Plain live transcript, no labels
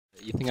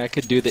You think I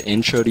could do the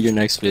intro to your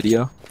next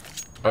video?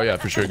 Oh yeah,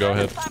 for sure. Go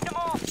ahead.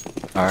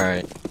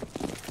 Alright.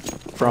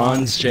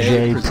 Franz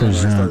J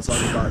presents.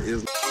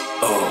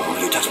 Oh,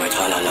 you touch my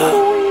tra-la-la.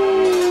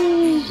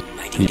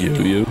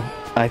 You.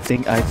 I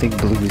think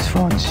blue is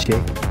Franz J. I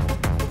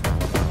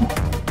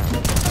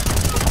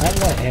have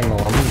that ammo.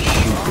 I'm gonna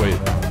shoot.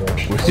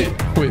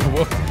 Wait,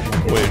 what?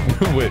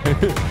 Wait.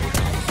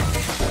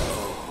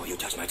 Oh, you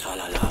touch my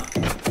tra-la-la.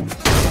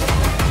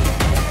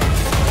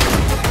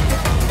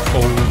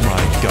 Oh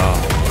my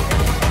god.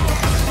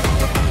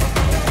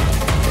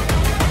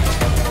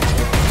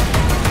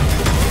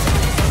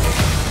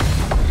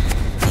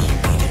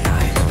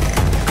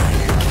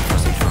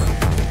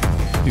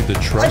 Dude, the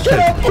truck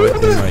had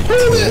put in my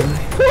team.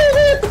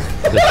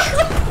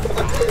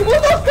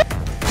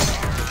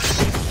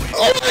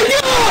 Oh my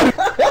god!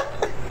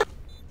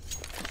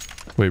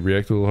 Wait,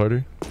 react a little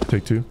harder.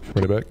 Take two.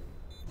 Run it back.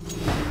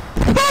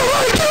 Oh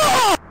my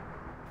god!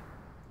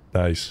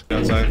 Nice.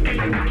 Outside.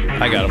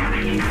 I got him.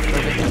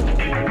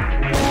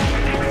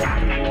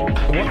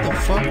 What the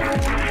fuck?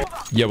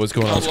 Yeah, what's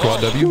going on?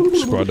 Squad W?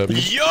 Squad W.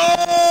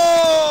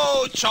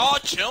 Yo! Chaw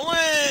chillin'!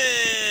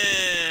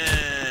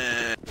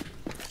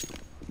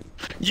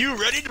 You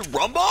ready to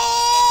rumble?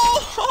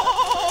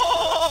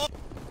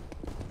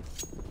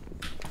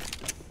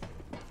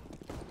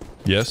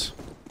 Yes.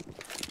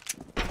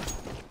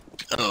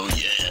 Oh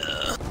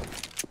yeah.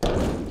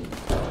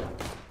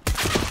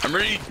 I'm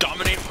ready to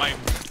dominate my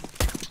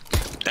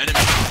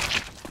enemy.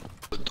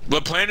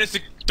 The plan is to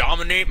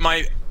dominate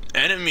my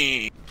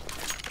enemy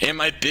and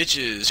my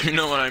bitches. You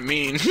know what I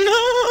mean?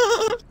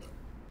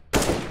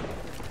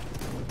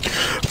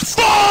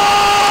 Fuck!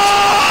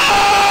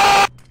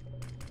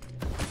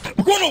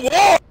 We're going to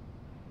war!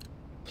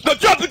 Now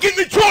jump and give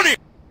me 20!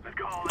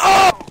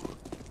 Oh!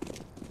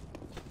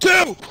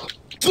 2,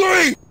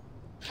 3,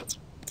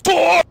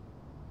 4,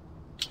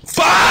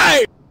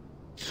 5,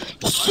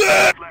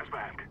 6,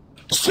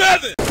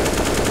 7!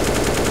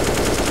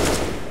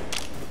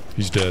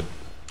 He's dead.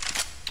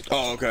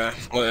 Oh, okay.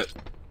 Lit.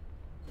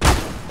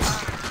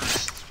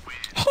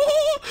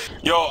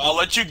 Yo, I'll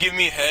let you give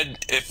me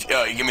head if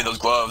you give me those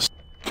gloves.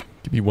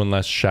 Give me one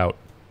last shout.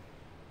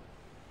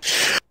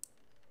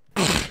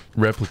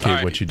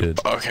 Replicate what you did.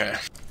 Okay.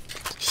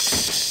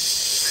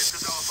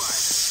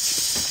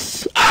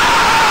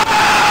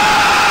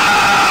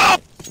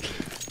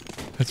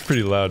 That's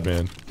pretty loud,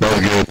 man.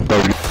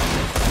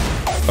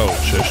 Oh,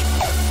 shush.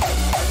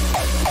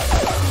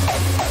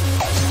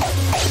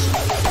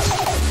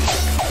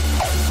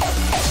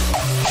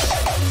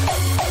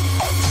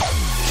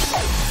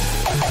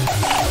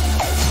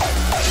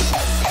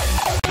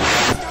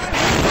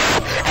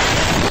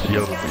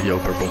 Yo,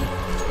 purple.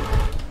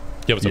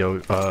 Yeah, what's up? Yo,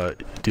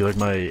 do you like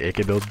my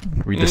AK build?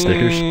 Read the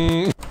stickers.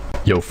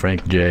 Yo,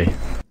 Frank J.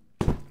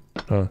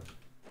 Huh?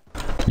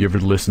 You ever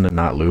listen to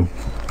Not Lou?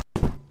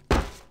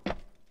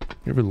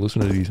 You ever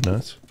listen to these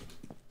nuts?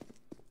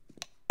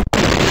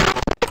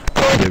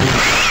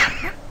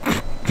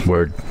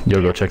 Word.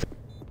 Yo, go check.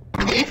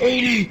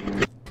 80!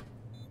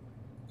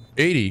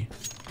 80?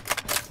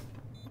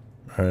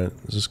 Alright,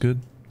 is this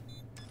good?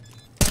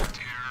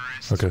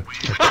 Okay.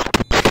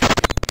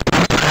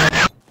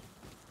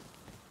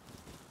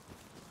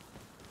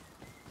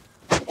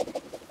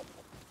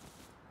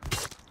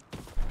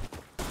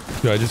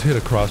 Yo, I just hit a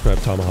cross-map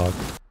tomahawk.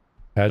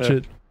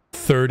 Hatchet?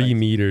 30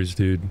 meters,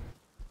 dude.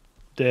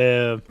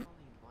 Damn.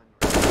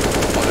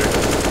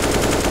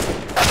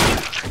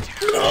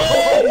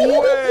 No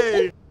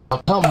way!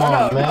 Come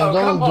on, man.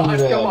 Don't do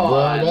that,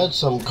 bro. That's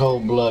some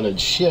cold-blooded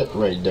shit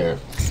right there.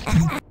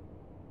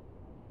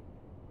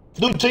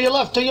 Dude, to your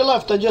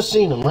left, I just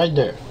seen him right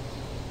there.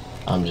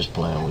 I'm just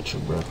playing with you,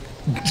 bro.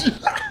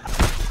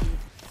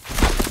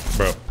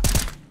 Bro.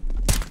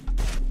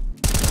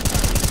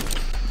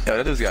 Yo,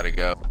 that just gotta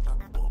go.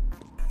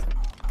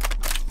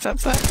 Is that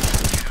fact?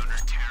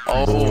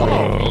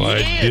 Oh,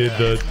 I did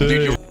the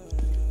thing.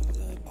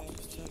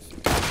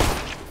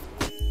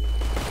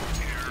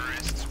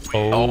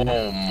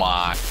 Oh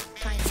my.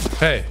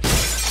 Hey,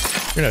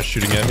 you're not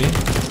shooting at me.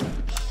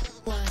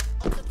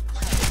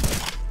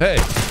 Hey.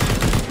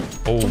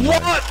 Oh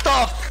What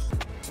the?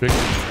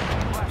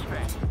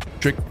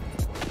 Drake.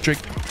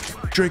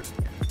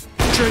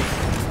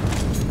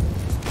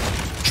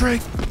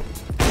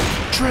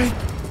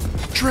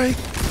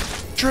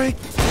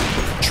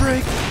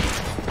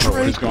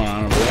 What is going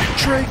on over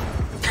there?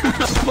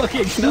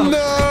 Fucking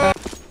no.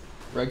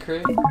 Red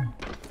crate?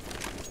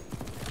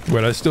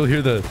 Wait, I still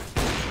hear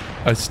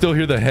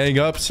the hang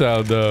up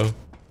sound though.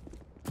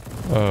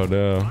 Oh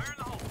no.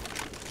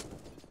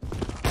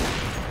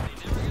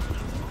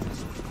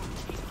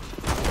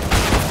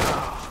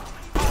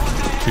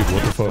 Dude,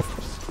 what the fuck?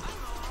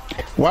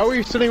 Why were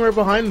you sitting right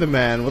behind the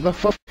man? What the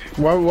fuck?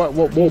 What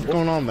was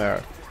going on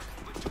there?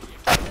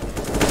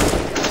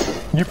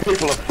 You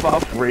people are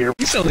fucking weird.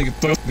 You sound like a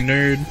fucking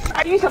nerd.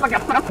 You sound like a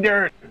fucking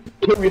nerd.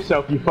 Kill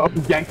yourself, you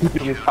fucking Yankee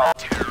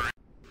yourself.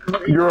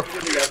 You're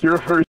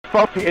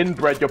fucking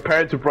inbred. Your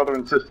parents are brother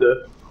and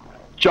sister.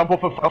 jump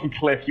off a fucking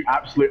cliff, you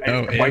absolute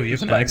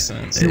waste of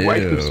space. You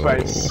waste of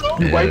space.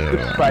 You waste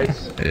of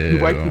space. You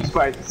waste of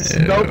space.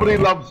 Nobody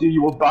loves you,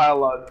 you will die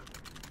alone.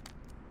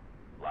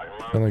 I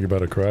think you're about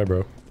to cry,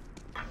 bro.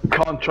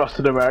 Can't trust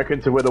an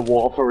American to win a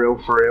war for real,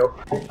 for real.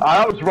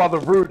 That was rather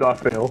rude, I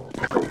feel.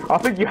 I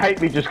think you hate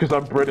me just because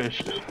I'm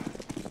British.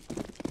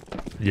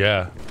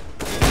 Yeah.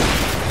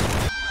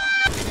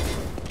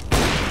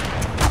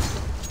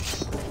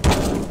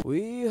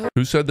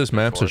 Who said this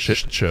map's a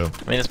shit show?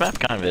 I mean, this map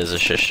kind of is a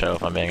shit show,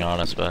 if I'm being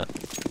honest, but...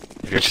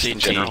 If you're just in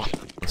general.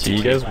 Do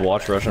you guys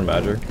watch Russian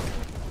Magic?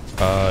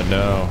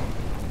 No.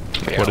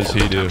 Yeah, what does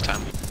he do?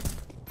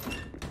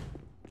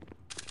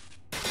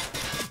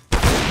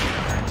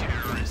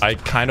 I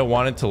kind of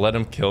wanted to let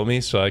him kill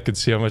me so I could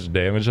see how much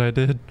damage I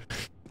did.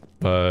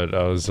 But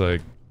I was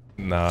like,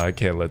 nah, I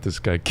can't let this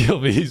guy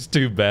kill me. He's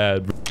too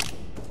bad.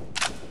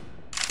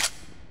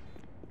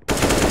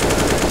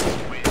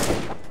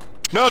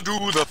 Now do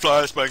the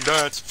flashbang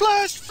dance.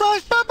 Flash,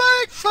 flash, bang,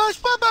 bang, flash,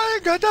 bang,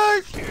 bang,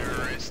 dance.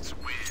 Terrorists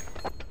win.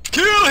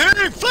 Kill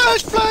him!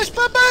 Flash, flash,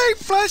 bang, bang,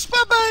 flash,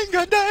 bang,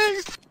 bang,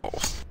 dance.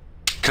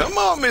 Come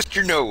on,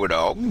 Mr.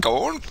 Know-It-All.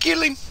 Go on,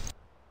 kill him.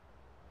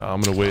 I'm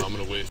gonna wait.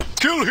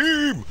 Kill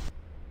him!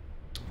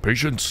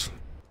 Patience.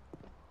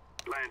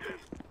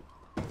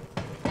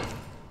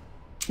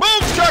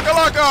 Boom,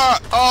 shakalaka!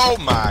 Oh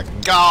my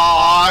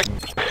god!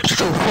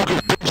 So fucking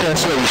bitch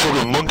ass, you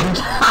fucking monkey.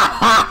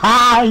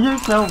 You're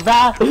so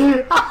bad.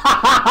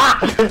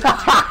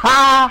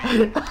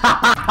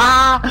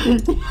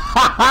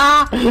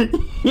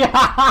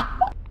 Yeah.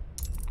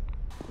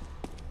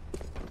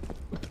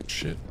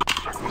 Shit.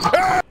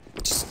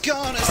 Just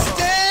gonna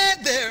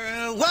stand there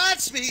and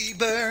watch me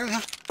burn.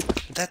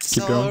 That's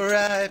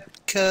alright,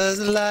 cause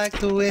I like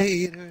the way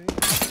it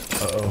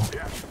hurts. Uh-oh.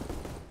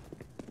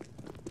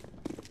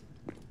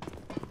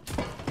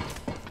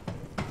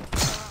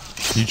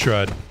 You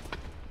tried.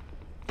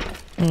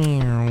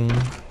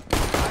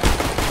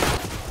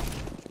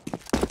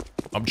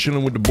 I'm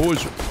chilling with the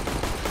boys.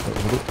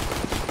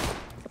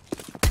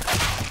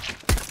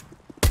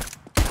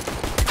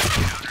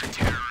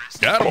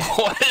 Got him.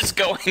 What is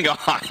going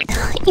on?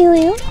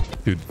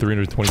 Dude,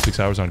 326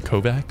 hours on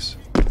Kovacs.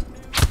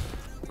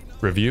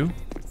 Review.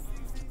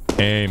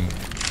 Aim.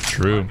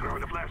 True.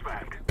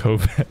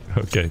 Kovac.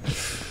 Okay.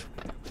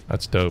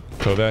 That's dope.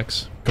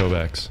 Kovacs.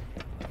 Kovacs.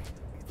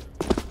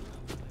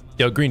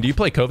 Yo, Green, do you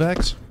play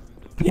Kovacs?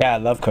 Yeah, I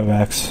love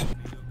Kovacs.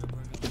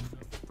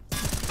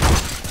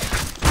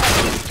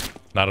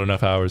 Not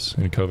enough hours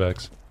in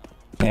Kovacs.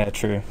 Yeah,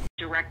 true.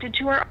 Directed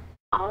to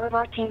all of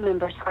our team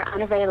members are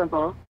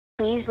unavailable.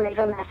 Please leave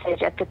a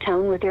message at the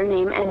tone with your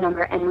name and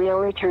number and we'll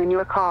return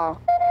your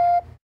call.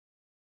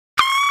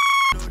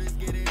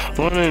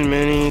 One in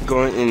many,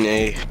 going in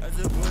A.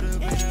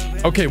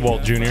 Okay,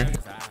 Walt Jr.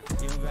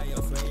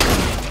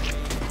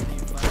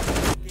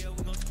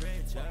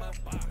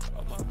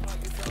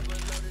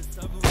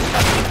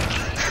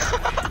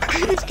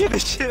 He's getting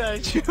shit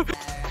at you.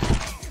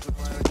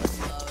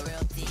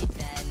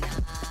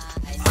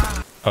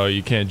 Oh,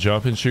 you can't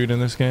jump and shoot in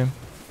this game?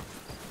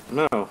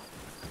 No.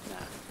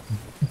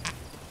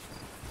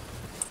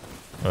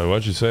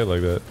 Why'd you say it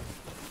like that?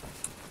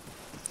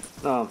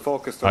 No, I'm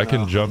focused on I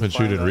can jump and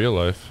shoot in real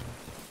life.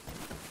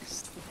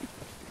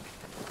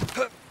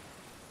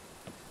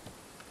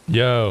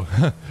 Yo,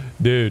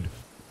 dude.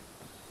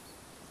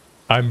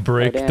 I'm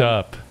bricked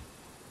up.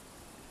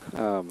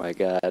 Oh my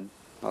god.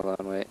 Hold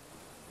on, wait.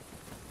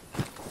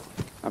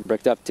 I'm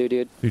bricked up too,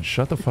 dude. Dude,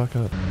 shut the fuck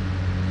up.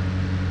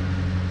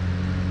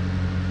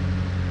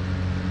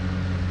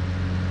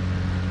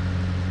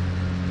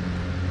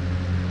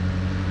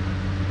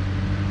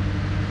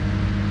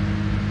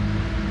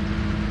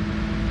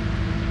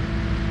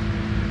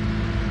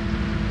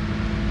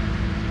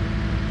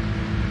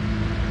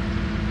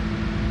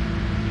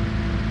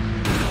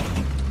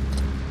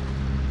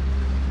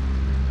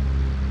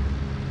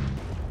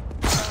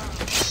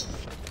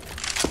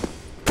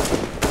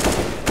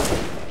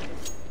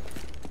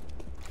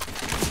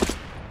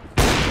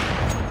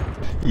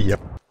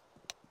 Yep. Well,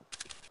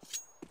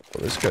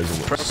 this guy's a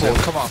little Purple, sick.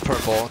 come on,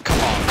 purple, come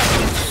on.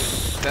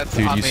 That's,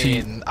 Dude, I you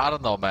see- mean, I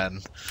don't know,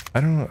 man. I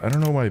don't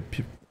know why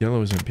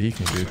yellow isn't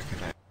peeking, dude.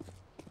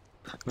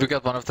 We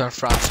got one of them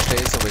France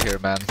plays over here,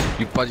 man.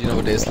 But you know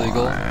what is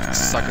legal?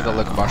 Suck it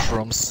like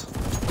mushrooms.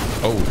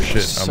 Oh shit,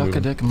 I'm Suck a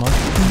moving. dick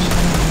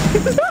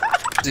mushrooms.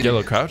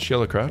 Yellow crouch,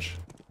 yellow crouch.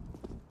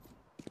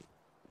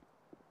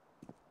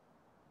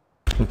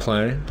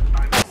 Play.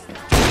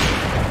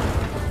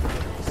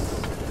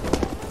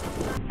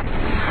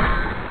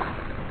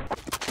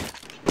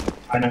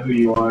 I know who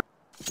you are.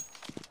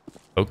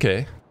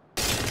 Okay.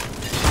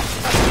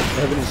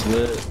 Heaven is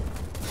lit.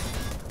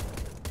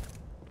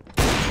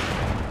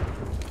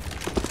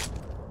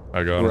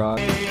 I got him. Rock.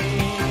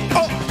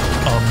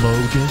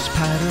 Amogus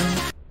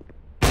pattern?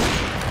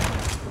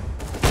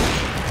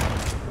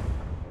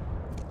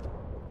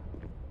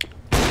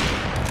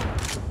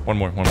 One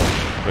more.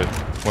 Wait,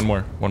 one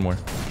more.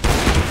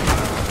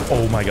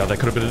 Oh my god, that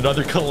could have been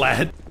another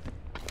collab.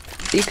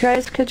 You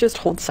guys could just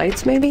hold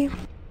sites, maybe?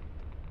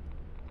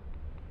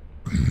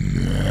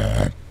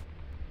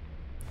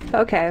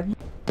 Okay.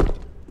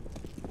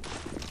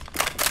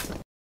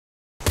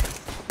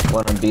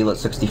 One on B at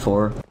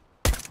 64.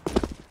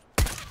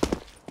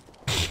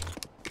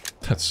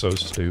 That's so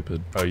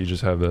stupid. Oh, you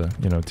just have the,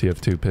 you know,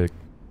 TF2 pick.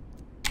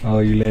 Oh,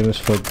 you lame as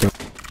fuck, bro.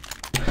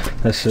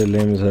 That shit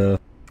lame as hell.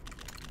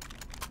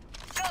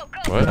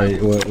 What?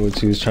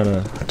 What you was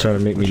trying to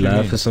make me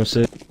laugh or some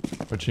shit?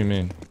 What you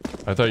mean?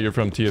 I thought you're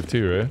from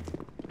TF2, right?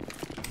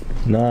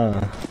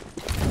 Nah.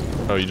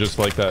 Oh, you just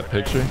like that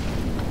picture?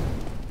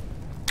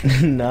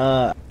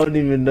 Nah, I don't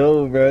even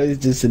know, bro.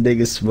 It's just a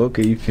nigga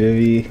smoker, you feel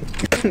me?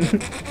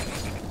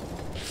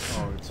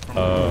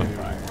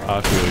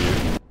 I feel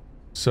you.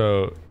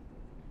 So,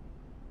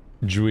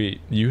 Jweet,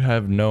 you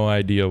have no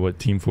idea what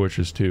Team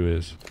Fortress 2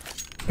 is.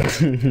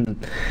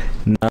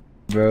 Nah,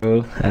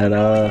 bro, at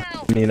all.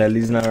 I mean, at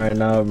least not right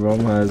now, bro.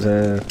 I'm high as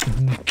hell.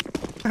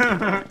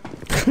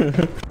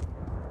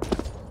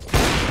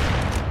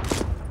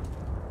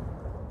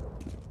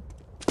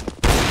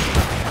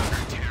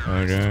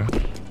 Okay.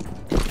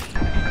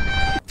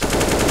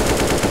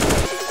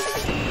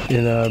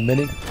 In a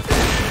minute.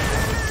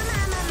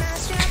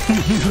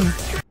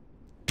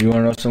 You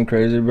wanna know something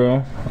crazy,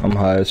 bro? I'm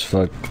high as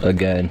fuck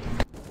again.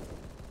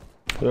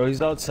 Bro,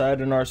 he's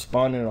outside in our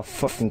spawn in a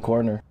fucking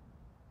corner.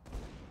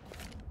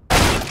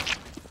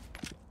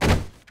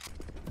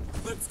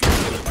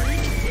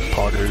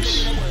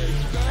 Poggers.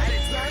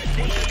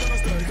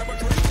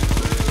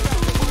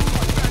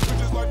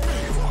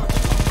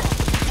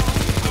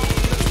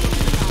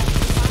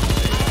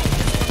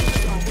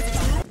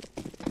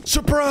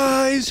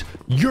 Surprise!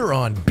 You're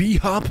on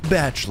B-Hop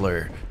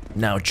Bachelor.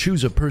 Now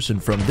choose a person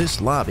from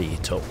this lobby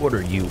to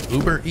order you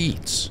Uber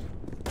Eats.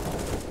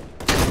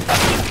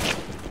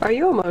 Are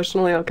you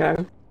emotionally okay?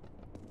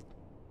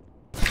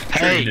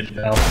 Hey!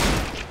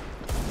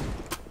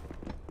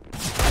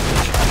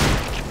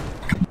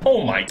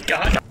 Oh my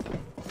god!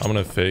 I'm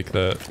gonna fake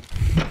that.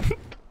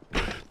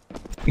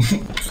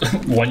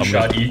 One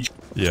shot each.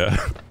 Yeah.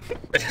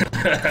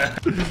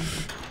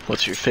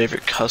 What's your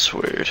favorite cuss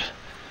word?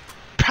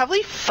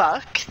 Probably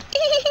fuck.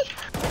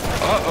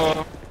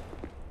 Uh-oh.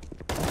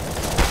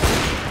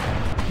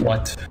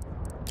 What?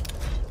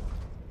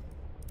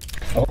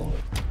 Oh.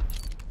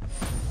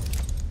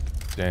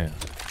 Damn.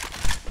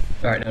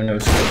 Alright, no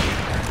scope.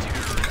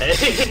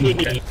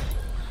 Hey!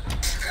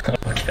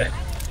 Okay.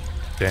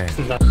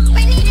 Damn. No.